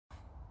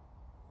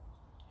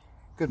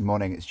Good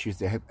morning, it's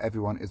Tuesday. I hope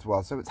everyone is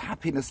well. So it's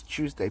Happiness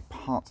Tuesday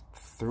part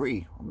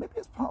 3, or maybe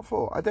it's part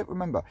 4, I don't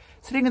remember.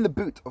 Sitting in the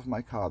boot of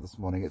my car this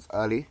morning. It's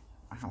early,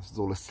 my house is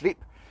all asleep,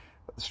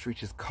 but the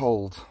street is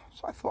cold.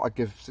 So I thought I'd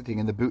give sitting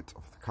in the boot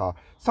of the car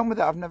somewhere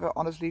that I've never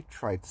honestly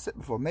tried to sit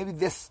before. Maybe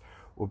this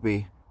will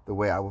be the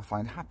way I will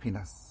find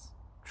happiness,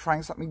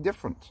 trying something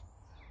different.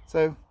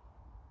 So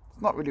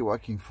it's not really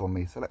working for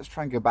me, so let's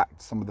try and go back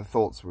to some of the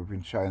thoughts we've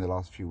been sharing the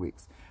last few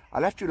weeks. I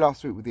left you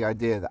last week with the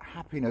idea that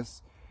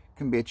happiness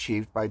can be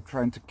achieved by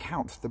trying to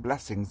count the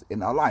blessings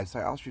in our lives. So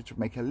I asked you to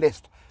make a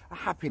list, a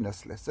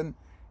happiness list, and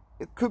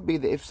it could be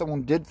that if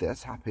someone did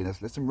this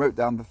happiness list and wrote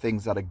down the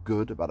things that are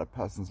good about a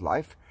person's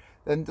life,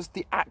 then just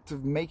the act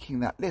of making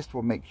that list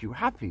will make you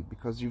happy,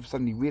 because you've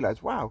suddenly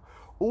realized, wow,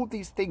 all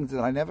these things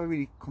that I never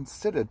really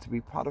considered to be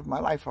part of my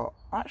life are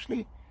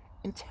actually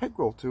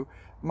integral to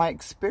my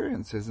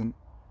experiences. And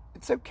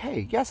it's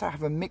okay. Yes, I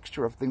have a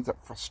mixture of things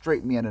that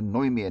frustrate me and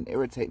annoy me and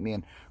irritate me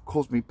and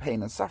cause me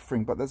pain and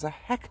suffering, but there's a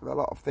heck of a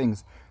lot of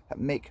things that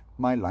make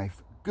my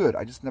life good.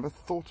 I just never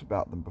thought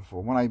about them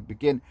before. When I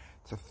begin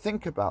to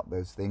think about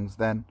those things,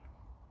 then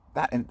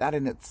that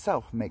in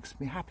itself makes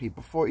me happy,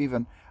 before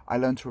even I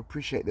learn to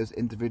appreciate those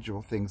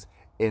individual things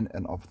in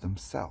and of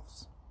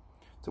themselves.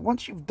 So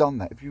once you've done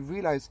that, if you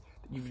realize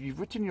that you've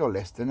written your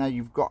list and now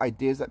you've got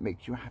ideas that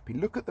make you happy,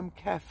 look at them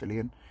carefully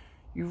and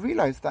you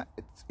realize that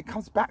it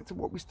comes back to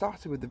what we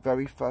started with the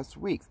very first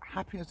week.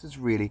 Happiness is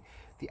really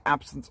the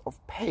absence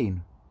of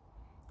pain,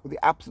 or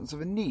the absence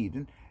of a need.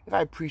 And if I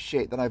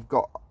appreciate that I've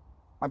got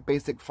my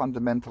basic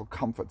fundamental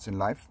comforts in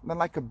life, then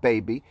like a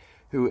baby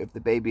who, if the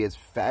baby is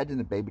fed and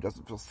the baby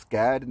doesn't feel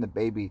scared and the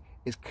baby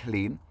is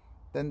clean,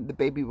 then the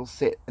baby will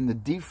sit in the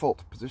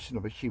default position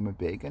of a human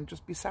being and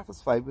just be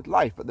satisfied with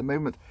life. At the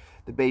moment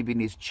the baby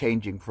needs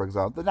changing, for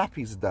example, the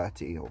nappy's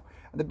dirty, and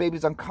the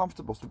baby's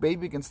uncomfortable, so the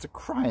baby begins to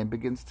cry and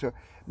begins to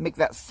make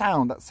that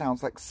sound that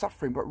sounds like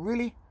suffering, but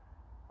really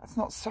that's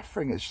not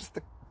suffering. It's just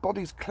the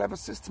body's clever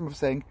system of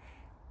saying,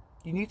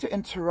 you need to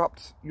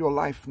interrupt your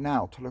life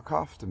now to look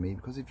after me,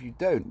 because if you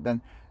don't,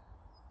 then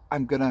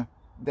I'm gonna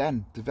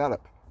then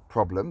develop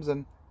problems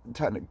and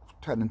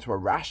turn into a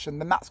rash, and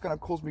then that's going to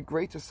cause me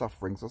greater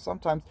suffering. So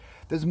sometimes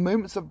there's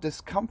moments of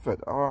discomfort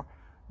are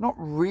not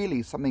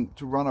really something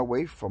to run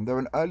away from. They're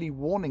an early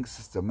warning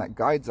system that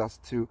guides us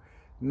to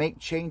make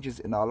changes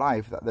in our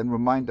life that then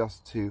remind us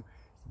to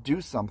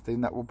do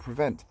something that will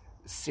prevent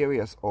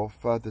serious or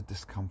further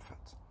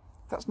discomfort.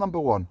 That's number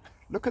one.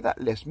 Look at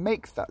that list,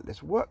 make that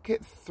list, work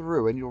it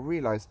through, and you'll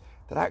realize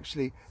that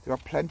actually there are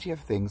plenty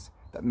of things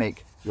that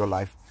make your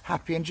life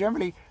happy, and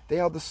generally they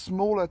are the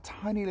smaller,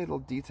 tiny little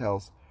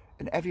details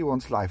in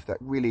everyone's life that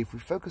really, if we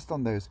focused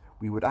on those,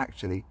 we would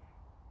actually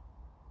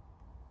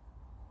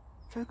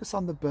focus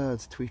on the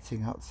birds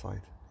tweeting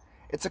outside.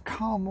 It's a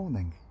calm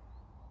morning,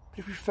 but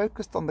if we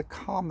focused on the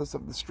calmness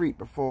of the street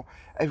before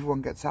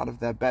everyone gets out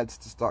of their beds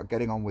to start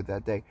getting on with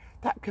their day,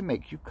 that can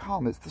make you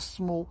calm. It's the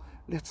small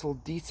little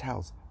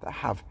details that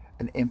have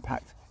an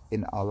impact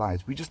in our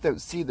lives. We just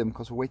don't see them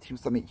because we're waiting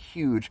for something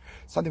huge,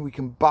 something we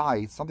can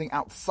buy, something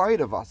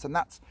outside of us, and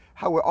that's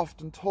how we're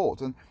often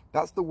taught, and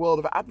that's the world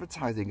of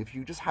advertising. If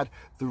you just had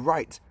the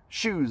right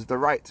shoes, the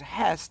right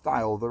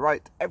hairstyle, the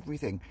right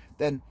everything,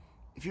 then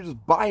if you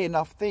just buy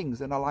enough things,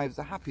 then our lives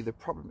are happy. The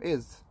problem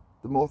is,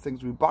 the more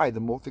things we buy, the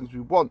more things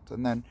we want,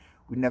 and then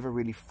we never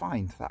really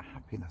find that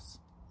happiness,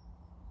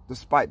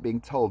 despite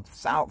being told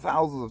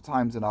thousands of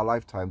times in our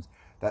lifetimes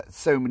that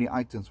so many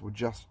items will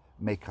just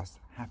make us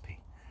happy.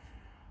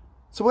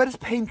 So where does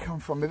pain come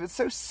from? If it's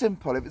so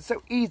simple, if it's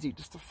so easy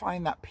just to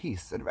find that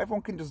peace, and if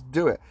everyone can just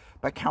do it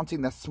by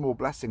counting their small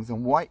blessings,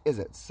 then why is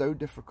it so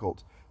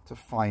difficult to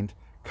find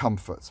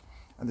comfort?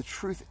 And the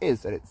truth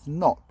is that it's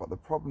not, but the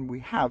problem we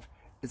have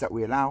is that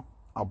we allow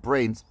our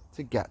brains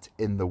to get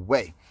in the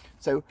way.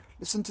 So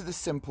listen to this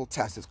simple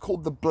test. It's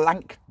called the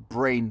blank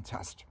brain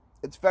test.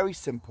 It's very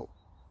simple.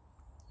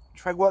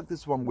 Try work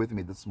this one with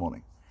me this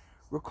morning.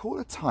 Recall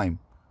a time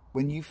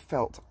when you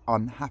felt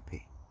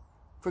unhappy.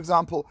 For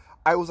example,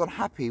 I was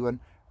unhappy when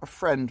a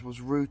friend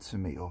was rude to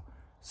me, or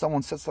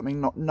someone said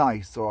something not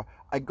nice, or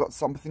I got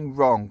something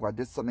wrong, or I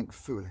did something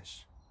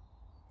foolish.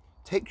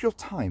 Take your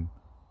time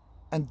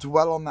and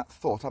dwell on that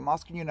thought. I'm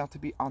asking you now to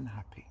be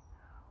unhappy.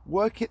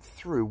 Work it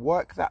through,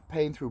 work that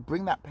pain through,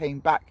 bring that pain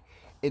back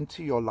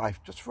into your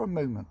life just for a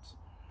moment,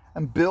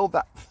 and build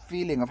that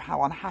feeling of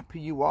how unhappy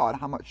you are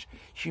and how much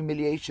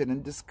humiliation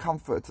and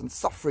discomfort and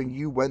suffering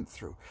you went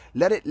through.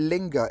 Let it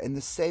linger in the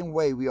same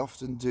way we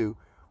often do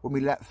when we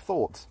let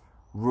thoughts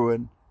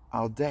ruin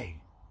our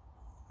day.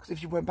 Because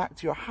if you went back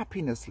to your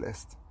happiness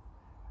list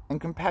and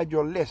compared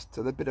your list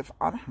to the bit of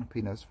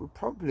unhappiness, we're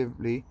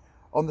probably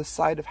on the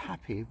side of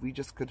happy if we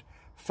just could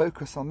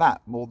focus on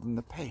that more than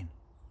the pain.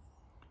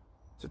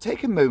 So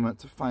take a moment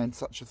to find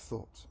such a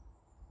thought.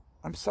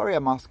 I'm sorry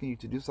I'm asking you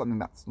to do something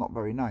that's not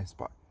very nice,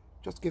 but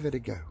just give it a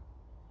go.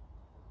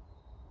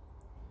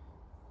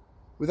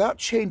 Without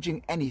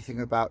changing anything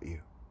about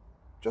you,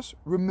 just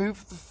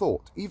remove the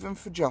thought, even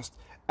for just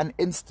an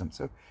instant.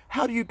 So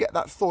how do you get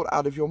that thought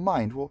out of your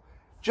mind? Well,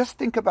 just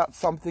think about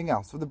something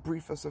else for the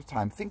briefest of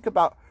time. Think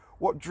about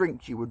what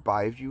drink you would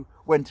buy if you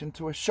went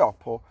into a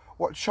shop, or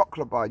what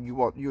chocolate bar you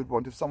would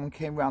want if someone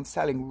came around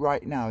selling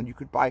right now and you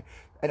could buy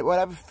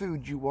whatever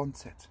food you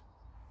wanted.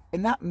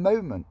 In that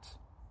moment,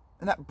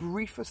 in that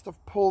briefest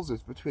of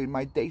pauses between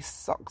my day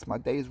sucks, my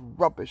day is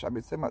rubbish, I'm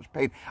in so much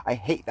pain, I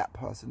hate that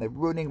person, they're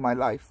ruining my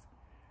life,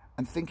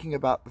 and thinking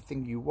about the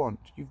thing you want,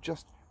 you've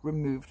just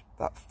removed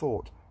that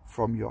thought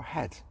from your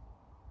head.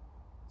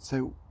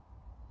 So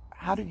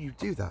how do you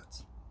do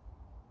that?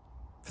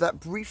 For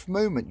that brief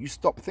moment, you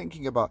stop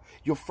thinking about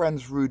your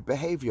friend's rude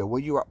behavior. Were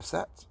you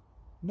upset?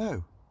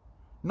 No.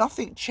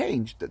 Nothing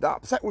changed. The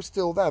upset was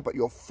still there, but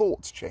your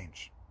thoughts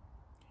changed.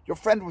 Your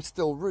friend was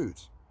still rude,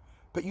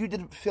 but you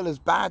didn't feel as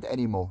bad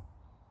anymore.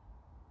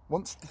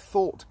 Once the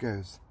thought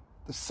goes,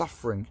 the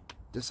suffering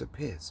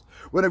disappears.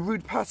 When a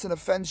rude person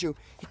offends you,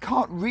 he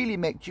can't really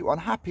make you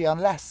unhappy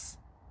unless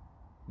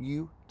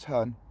you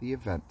turn the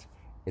event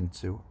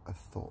into a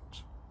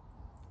thought.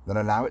 Then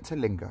allow it to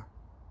linger,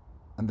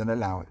 and then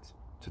allow it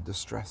to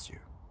distress you.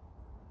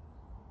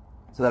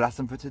 So the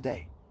lesson for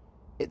today,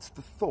 it's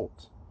the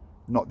thought,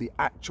 not the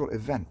actual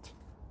event,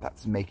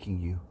 that's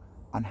making you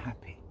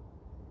unhappy.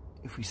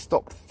 If we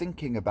stop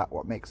thinking about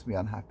what makes me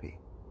unhappy,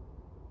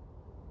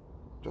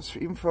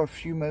 even for a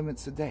few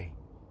moments a day,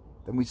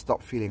 then we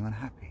stop feeling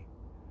unhappy.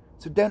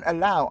 So don't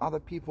allow other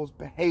people's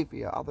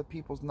behavior, other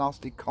people's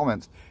nasty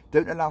comments,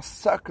 don't allow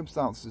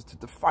circumstances to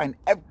define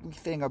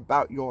everything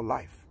about your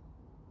life.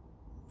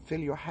 Fill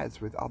your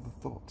heads with other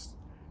thoughts.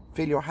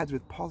 Fill your heads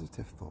with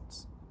positive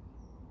thoughts.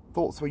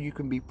 Thoughts where you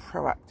can be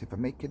proactive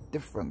and make a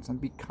difference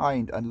and be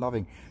kind and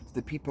loving to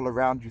the people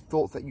around you.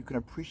 Thoughts that you can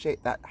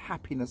appreciate that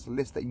happiness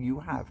list that you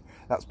have,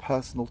 that's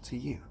personal to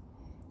you.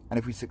 And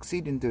if we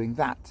succeed in doing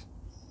that,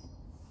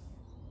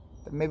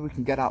 then maybe we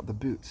can get out the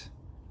boot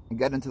and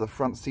get into the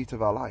front seat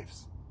of our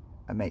lives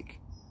and make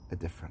a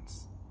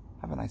difference.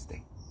 Have a nice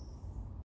day.